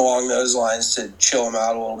something along those lines to chill him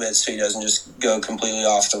out a little bit so he doesn't just go completely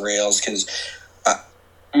off the rails. Because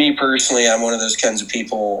me personally, I'm one of those kinds of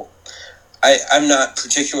people. I'm not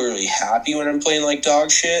particularly happy when I'm playing like dog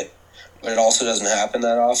shit, but it also doesn't happen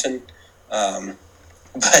that often.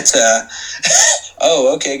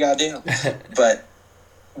 Okay, goddamn.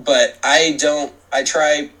 But I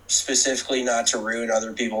try specifically not to ruin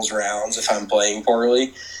other people's rounds if I'm playing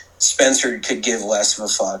poorly. Spencer could give less of a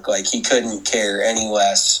fuck. He couldn't care any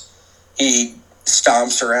less. He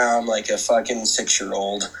stomps around like a fucking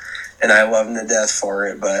 6-year-old, and I love him to death for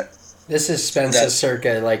it, but this is Spencer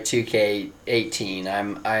circa 2K18.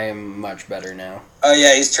 I'm much better now. Oh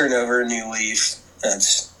yeah, he's turned over a new leaf.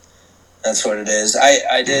 That's what it is.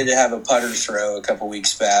 I did have a putter throw a couple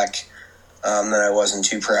weeks back that I wasn't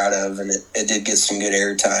too proud of, and it did get some good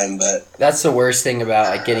air time. But that's the worst thing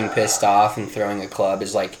about getting pissed off and throwing a club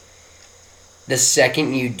is the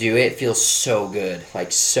second you do it feels so good,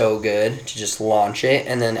 so good to just launch it,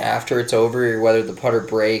 and then after it's over, whether the putter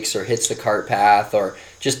breaks or hits the cart path or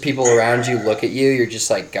just people around you look at you, you're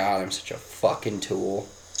just God, I'm such a fucking tool.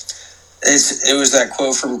 It was that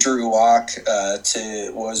quote from Drew Walk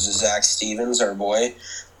to Zach Stevens, our boy.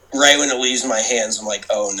 Right when it leaves my hands, I'm like,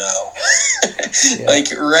 oh no. Yeah.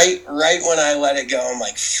 Right when I let it go, I'm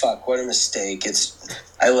like, fuck, what a mistake.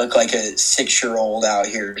 I look like a 6-year-old out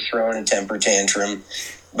here throwing a temper tantrum.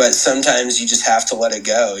 But sometimes you just have to let it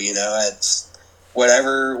go, It's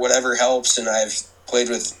whatever helps, and I've played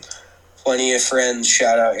with plenty of friends.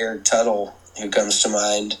 Shout out Eric Tuttle, who comes to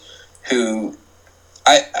mind, who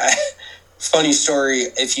funny story,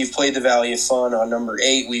 if you've played the Valley of Fun on number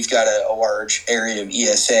 8, we've got a large area of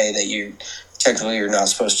ESA that you technically are not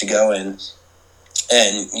supposed to go in,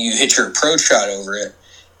 and you hit your approach shot over it.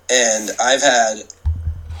 And I've had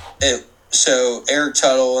it, so Eric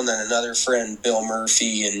Tuttle and then another friend, Bill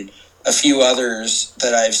Murphy, and a few others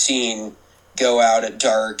that I've seen go out at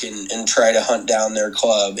dark and try to hunt down their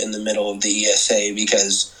club in the middle of the ESA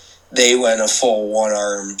because they went a full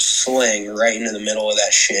one-arm sling right into the middle of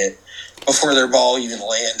that shit. Before their ball even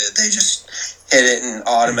landed, they just hit it in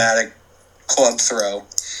automatic club throw.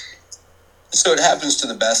 So it happens to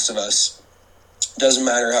the best of us. Doesn't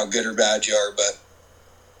matter how good or bad you are, but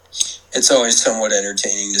it's always somewhat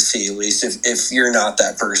entertaining to see, at least if you're not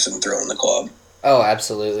that person throwing the club. Oh,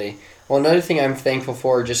 absolutely. Well, another thing I'm thankful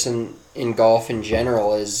for just in golf in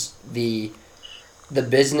general is the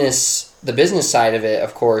business side of it,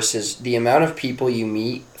 of course, is the amount of people you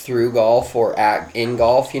meet through golf or in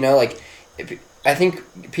golf, I think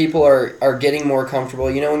people are getting more comfortable.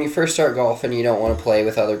 When you first start golfing, you don't want to play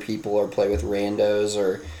with other people or play with randos,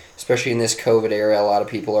 or especially in this COVID era, a lot of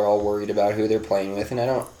people are all worried about who they're playing with, and I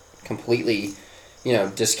don't completely,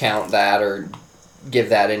 discount that or give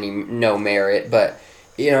that no merit, but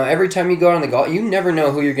every time you go out on the golf, you never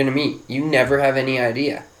know who you're going to meet. You never have any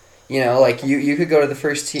idea. Like you could go to the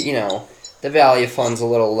first tee, the Valley of Fun's a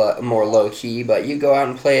little more low-key, but you go out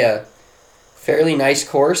and play a fairly nice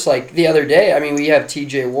course. Like the other day, we have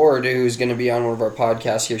TJ Ward, who's going to be on one of our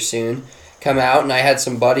podcasts here soon, come out, and I had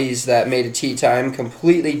some buddies that made a tee time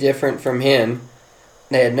completely different from him.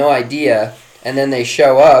 They had no idea, and then they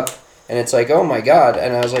show up, and it's like, oh my God.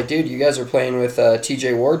 And I was like, dude, you guys are playing with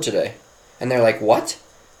TJ Ward today. And they're like, what?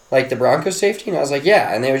 Like the Broncos safety? And I was like,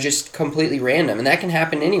 yeah. And they were just completely random. And that can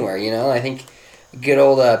happen anywhere, I think good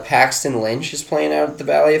old Paxton Lynch is playing out at the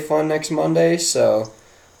Valley of Fun next Monday. So,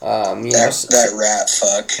 that rat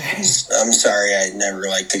fuck. I'm sorry, I never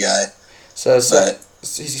liked the guy. So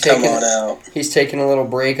he's taking a little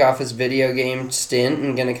break off his video game stint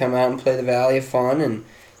and going to come out and play the Valley of Fun. And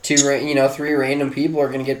three random people are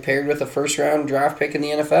going to get paired with a first-round draft pick in the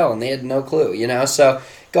NFL, and they had no clue, So,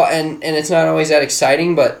 and it's not always that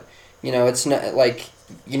exciting, but, it's not like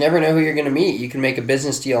you never know who you're going to meet. You can make a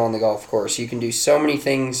business deal on the golf course. You can do so many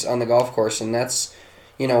things on the golf course, and that's,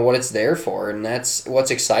 what it's there for, and that's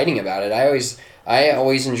what's exciting about it. I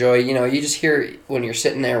always enjoy, you just hear when you're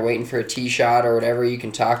sitting there waiting for a tee shot or whatever, you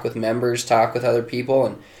can talk with members, talk with other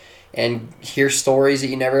people, and hear stories that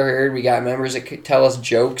you never heard. We got members that could tell us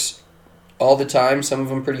jokes all the time, some of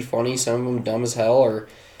them pretty funny, some of them dumb as hell, or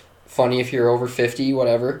funny if you're over 50,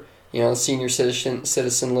 whatever. Senior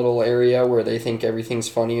citizen little area where they think everything's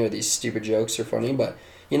funny or these stupid jokes are funny, but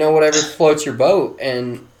whatever floats your boat,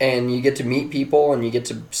 and you get to meet people and you get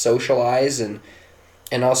to socialize and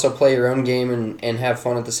also play your own game and have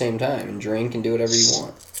fun at the same time and drink and do whatever you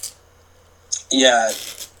want. Yeah,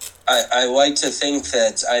 I like to think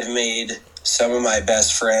that I've made some of my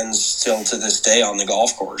best friends still to this day on the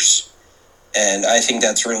golf course, and I think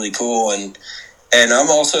that's really cool. And I'm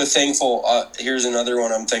also thankful, here's another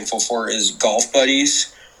one I'm thankful for, is golf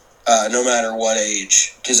buddies, no matter what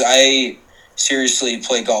age. Because I seriously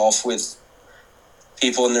play golf with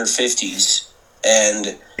people in their 50s,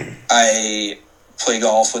 and I play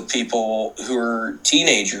golf with people who are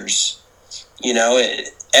teenagers.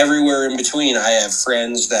 Everywhere in between, I have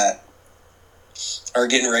friends that are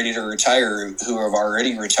getting ready to retire who have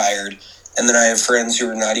already retired, and then I have friends who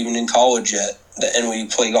are not even in college yet, and we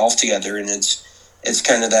play golf together, and it's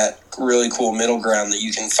kind of that really cool middle ground that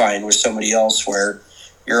you can find with somebody else where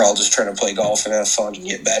you're all just trying to play golf and have fun and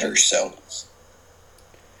get better. So,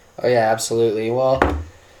 oh yeah, absolutely. Well,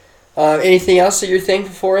 anything else that you're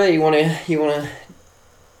thankful for that you want to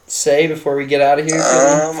say before we get out of here?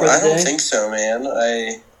 I don't think so, man.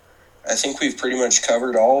 I think we've pretty much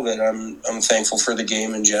covered all of it. I'm thankful for the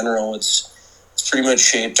game in general. It's pretty much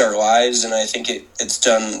shaped our lives, and I think it's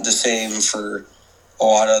done the same for a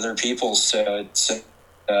lot of other people. So it's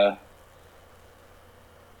a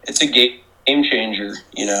game changer,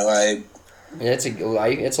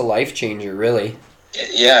 It's a life changer, really.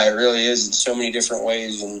 Yeah, it really is in so many different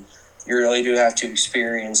ways, and you really do have to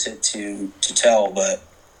experience it to tell. But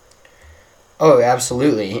oh,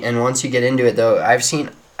 absolutely. And once you get into it, though, I've seen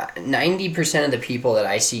 90% of the people that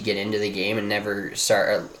I see get into the game and never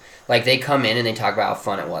start. Like, they come in and they talk about how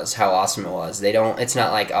fun it was, how awesome it was. It's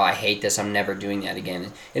not like, oh, I hate this, I'm never doing that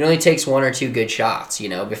again. It only takes one or two good shots,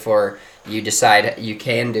 before you decide you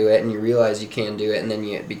can do it and you realize you can do it, and then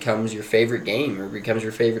it becomes your favorite game or becomes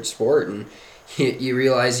your favorite sport. And you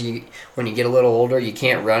realize when you get a little older, you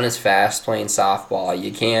can't run as fast playing softball.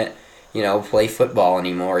 You can't, play football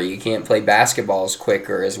anymore. You can't play basketball as quick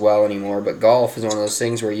or as well anymore. But golf is one of those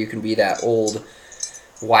things where you can be that old,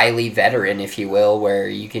 wily veteran, if you will, where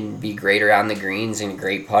you can be great around the greens and a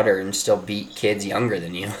great putter and still beat kids younger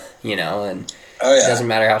than you, and oh, yeah. It doesn't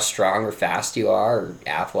matter how strong or fast you are or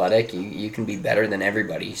athletic, you can be better than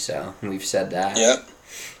everybody. So we've said that. Yep.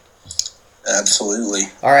 Absolutely.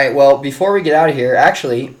 All right, well, before we get out of here,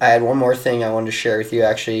 actually, I had one more thing I wanted to share with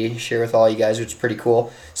you, share with all you guys, which is pretty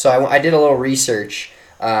cool. So I did a little research,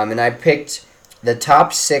 and I picked the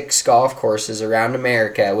top 6 golf courses around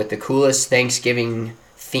America with the coolest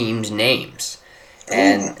Thanksgiving-themed names.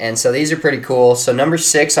 And so these are pretty cool. So number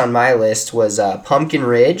 6 on my list was Pumpkin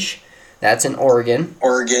Ridge. That's in Oregon.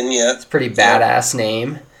 Oregon, yeah. It's a pretty badass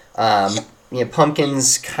name.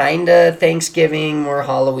 Pumpkin's kind of Thanksgiving, more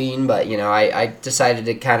Halloween, but, I decided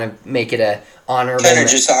to kind of make it a honorable... Kind of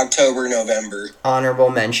just October, November. Honorable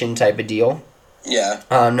mention type of deal. Yeah.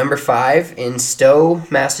 Number 5, in Stowe,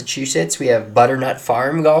 Massachusetts, we have Butternut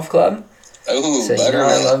Farm Golf Club. Oh, so,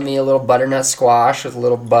 butternut. I love me a little butternut squash with a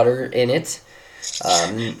little butter in it.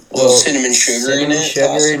 Little cinnamon sugar in it.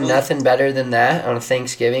 Sugar, nothing better than that on a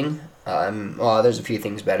Thanksgiving. There's a few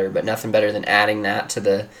things better, but nothing better than adding that to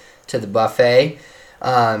the buffet.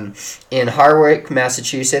 In Harwick,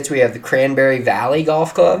 Massachusetts, we have the Cranberry Valley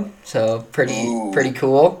Golf Club. So pretty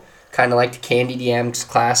cool. Kind of like the Candied Yams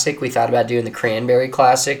Classic. We thought about doing the Cranberry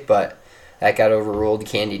Classic, but that got overruled. The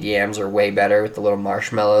Candied Yams are way better with the little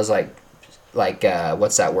marshmallows. Like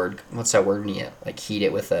what's that word? What's that word when you like heat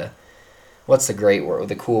it with a? What's the great word?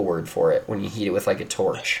 The cool word for it when you heat it with like a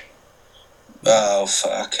torch? Oh,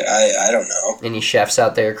 fuck. I don't know. Any chefs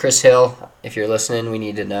out there? Chris Hill, if you're listening, we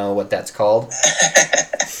need to know what that's called.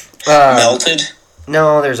 Melted?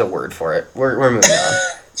 No, there's a word for it. We're moving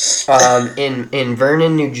on. In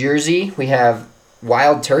Vernon, New Jersey, we have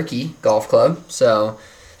Wild Turkey Golf Club. So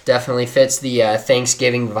definitely fits the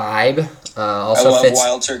Thanksgiving vibe. Also I love fits,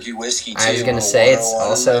 Wild Turkey whiskey, too. I was going to say, it's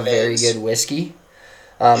also very good whiskey.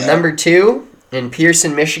 Number 2, in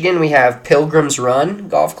Pearson, Michigan, we have Pilgrim's Run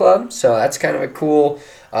Golf Club. So that's kind of a cool...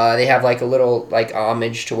 they have like a little like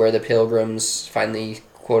homage to where the Pilgrims finally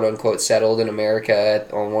quote unquote settled in America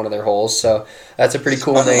on one of their holes. So that's a pretty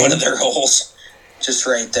cool name. One of their holes, just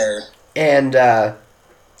right there. And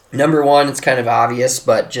number 1, it's kind of obvious,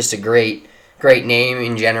 but just a great name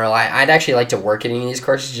in general. I'd actually like to work at any of these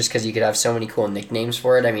courses just because you could have so many cool nicknames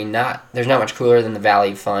for it. I mean, there's not much cooler than the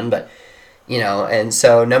Valley of Fun, but you know. And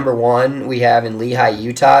so number 1 we have in Lehi,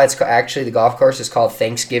 Utah. It's actually the golf course is called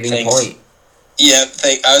Thanksgiving Point. Yeah,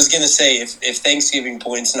 I was gonna say if Thanksgiving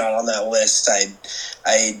Point's not on that list,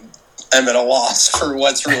 I'm at a loss for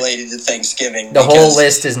what's related to Thanksgiving. The whole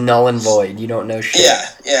list is null and void. You don't know shit.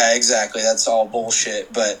 Yeah, exactly. That's all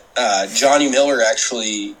bullshit. But Johnny Miller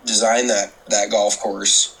actually designed that golf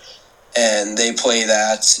course, and they play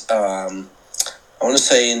that. I want to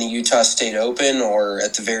say in the Utah State Open, or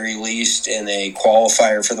at the very least in a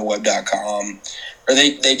qualifier for the Web.com. Or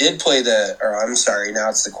they did play now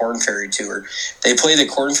it's the Corn Ferry Tour. They play the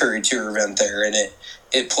Corn Ferry Tour event there, and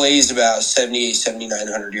it plays about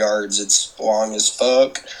 7,900 yards. It's long as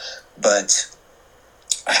fuck, but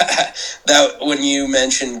that when you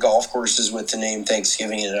mentioned golf courses with the name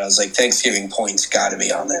Thanksgiving, and I was like, Thanksgiving Point's got to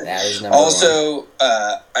be on there. That is number also, 1.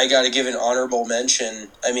 I got to give an honorable mention.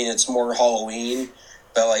 I mean, it's more Halloween,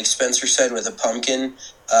 but like Spencer said with a pumpkin,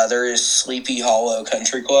 there is Sleepy Hollow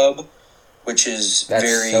Country Club, which is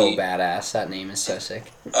That's so badass. That name is so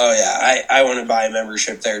sick. Oh, yeah. I want to buy a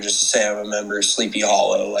membership there just to say I'm a member of Sleepy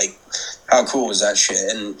Hollow. Like, how cool is that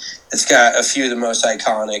shit? And it's got a few of the most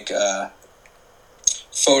iconic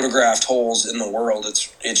photographed holes in the world.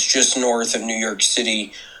 It's just north of New York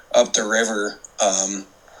City, up the river.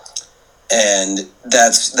 And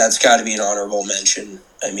that's got to be an honorable mention.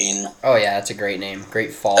 I mean... Oh, yeah. That's a great name.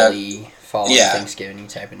 Great fall-y Thanksgiving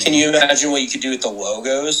type of name. Can you imagine what you could do with the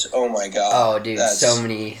logos? Oh my god! Oh, dude, so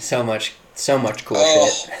much cool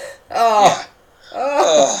shit. All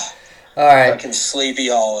right. Fucking Sleepy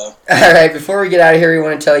Hollow. All right, before we get out of here, we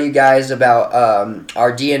want to tell you guys about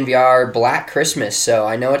our DNVR Black Christmas. So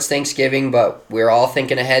I know it's Thanksgiving, but we're all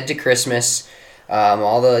thinking ahead to Christmas.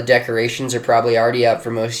 All the decorations are probably already up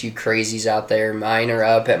for most of you crazies out there. Mine are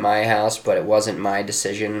up at my house, but it wasn't my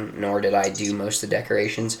decision, nor did I do most of the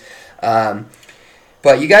decorations.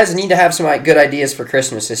 But you guys need to have some good ideas for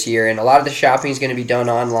Christmas this year, and a lot of the shopping is going to be done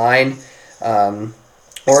online,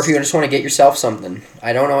 or if you just want to get yourself something.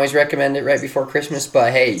 I don't always recommend it right before Christmas,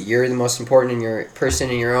 but hey, you're the most important person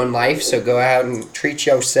in your own life, so go out and treat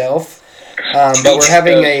yourself. But we're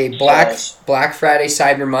having a Black Friday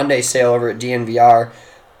Cyber Monday sale over at DNVR.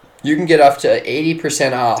 You can get up to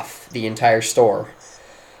 80% off the entire store.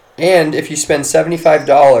 And if you spend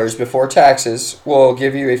 $75 before taxes, we'll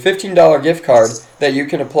give you a $15 gift card that you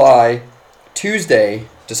can apply Tuesday,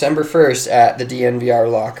 December 1st at the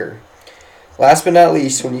DNVR locker. Last but not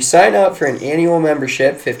least, when you sign up for an annual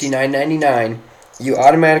membership, $59.99, you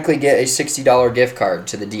automatically get a $60 gift card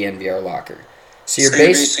to the DNVR locker. So you're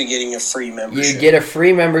basically getting a free membership. You get a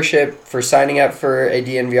free membership for signing up for a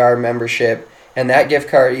DNVR membership, and that gift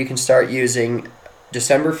card you can start using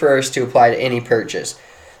December 1st to apply to any purchase.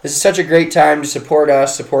 This is such a great time to support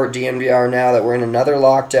us, support DNVR now that we're in another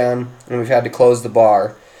lockdown and we've had to close the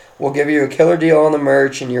bar. We'll give you a killer deal on the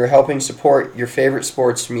merch, and you're helping support your favorite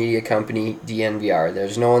sports media company, DNVR.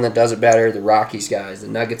 There's no one that does it better. The Rockies guys, the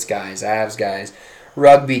Nuggets guys, Avs guys,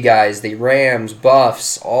 rugby guys, the Rams,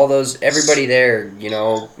 Buffs, all those, everybody there, you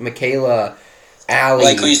know, Michaela, Allie.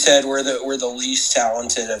 Like we said, we're the least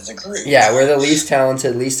talented of the group. Yeah, we're the least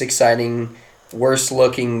talented, least exciting, worst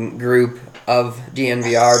looking group of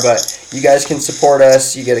DNVR, but you guys can support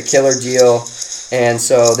us. You get a killer deal. And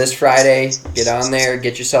so this Friday, get on there,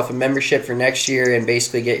 get yourself a membership for next year, and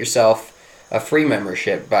basically get yourself a free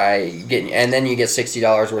membership and then you get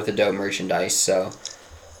 $60 worth of dope merchandise. So,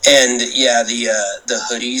 and yeah, the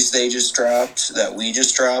hoodies we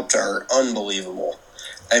just dropped are unbelievable.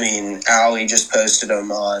 I mean, Allie just posted a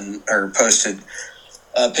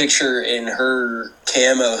picture in her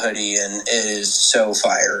camo hoodie, and it is so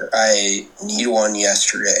fire. I need one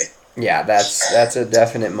yesterday. Yeah, that's a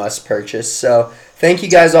definite must purchase. So thank you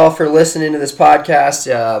guys all for listening to this podcast.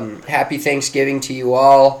 Happy Thanksgiving to you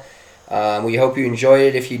all. We hope you enjoyed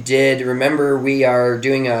it. If you did, remember we are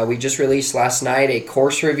doing we just released last night a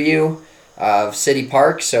course review of City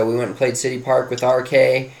Park. So we went and played City Park with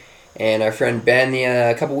RK and our friend Ben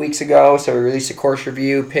a couple weeks ago. So we released a course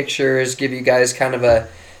review, pictures, give you guys kind of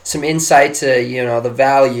some insight to the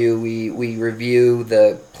value. We review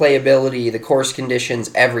the playability, the course conditions,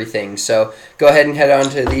 everything. So go ahead and head on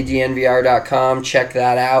to thednvr.com, check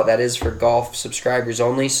that out. That is for golf subscribers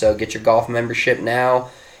only, so get your golf membership now.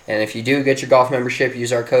 And if you do get your golf membership,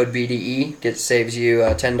 use our code BDE. It saves you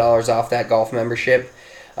 $10 off that golf membership.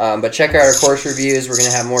 But check out our course reviews. We're going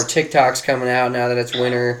to have more TikToks coming out now that it's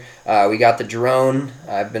winter. We got the drone.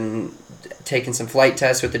 I've been taking some flight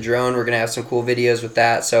tests with the drone. We're going to have some cool videos with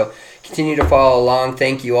that. So continue to follow along.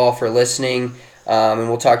 Thank you all for listening. And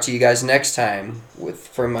we'll talk to you guys next time.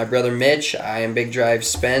 From my brother Mitch, I am Big Drive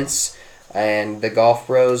Spence. And the Golf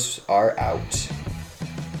Bros are out.